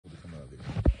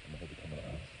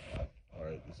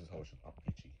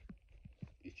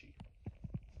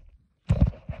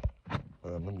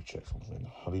let me check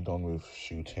something. Are they done with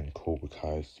shooting Cobra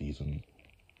Kai season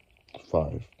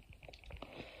 5?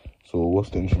 So what's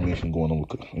the information going on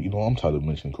with... I'm tired of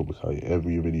mentioning Cobra Kai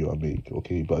every video I make,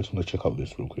 okay? But I just want to check out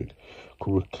this real quick.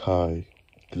 Cobra Kai,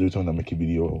 because every time I make a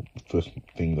video, the first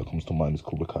thing that comes to mind is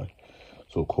Cobra Kai.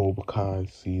 So Cobra Kai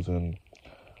season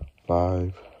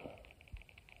 5.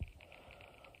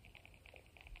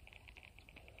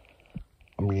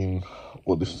 I mean,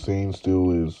 what this is saying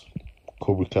still is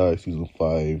Cobra Kai season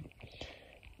 5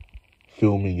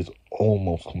 filming is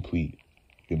almost complete,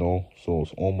 so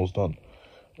it's almost done.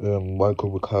 Why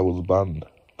Cobra Kai was banned?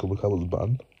 Cobra Kai was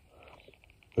banned.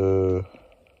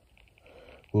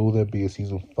 Will there be a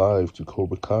season 5 to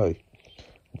Cobra Kai?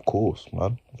 Of course,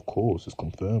 man. Of course, it's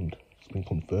confirmed. It's been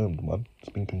confirmed, man. It's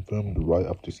been confirmed right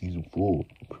after season 4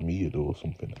 premiered or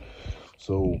something.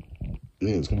 So,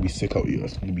 yeah, it's gonna be sick out here.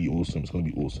 It's gonna be awesome. It's gonna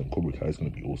be awesome. Cobra Kai is gonna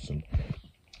be awesome.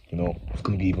 It's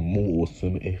gonna be even more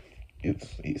awesome if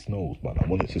it snows, man. I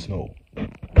want it to snow. I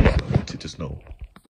want it to snow.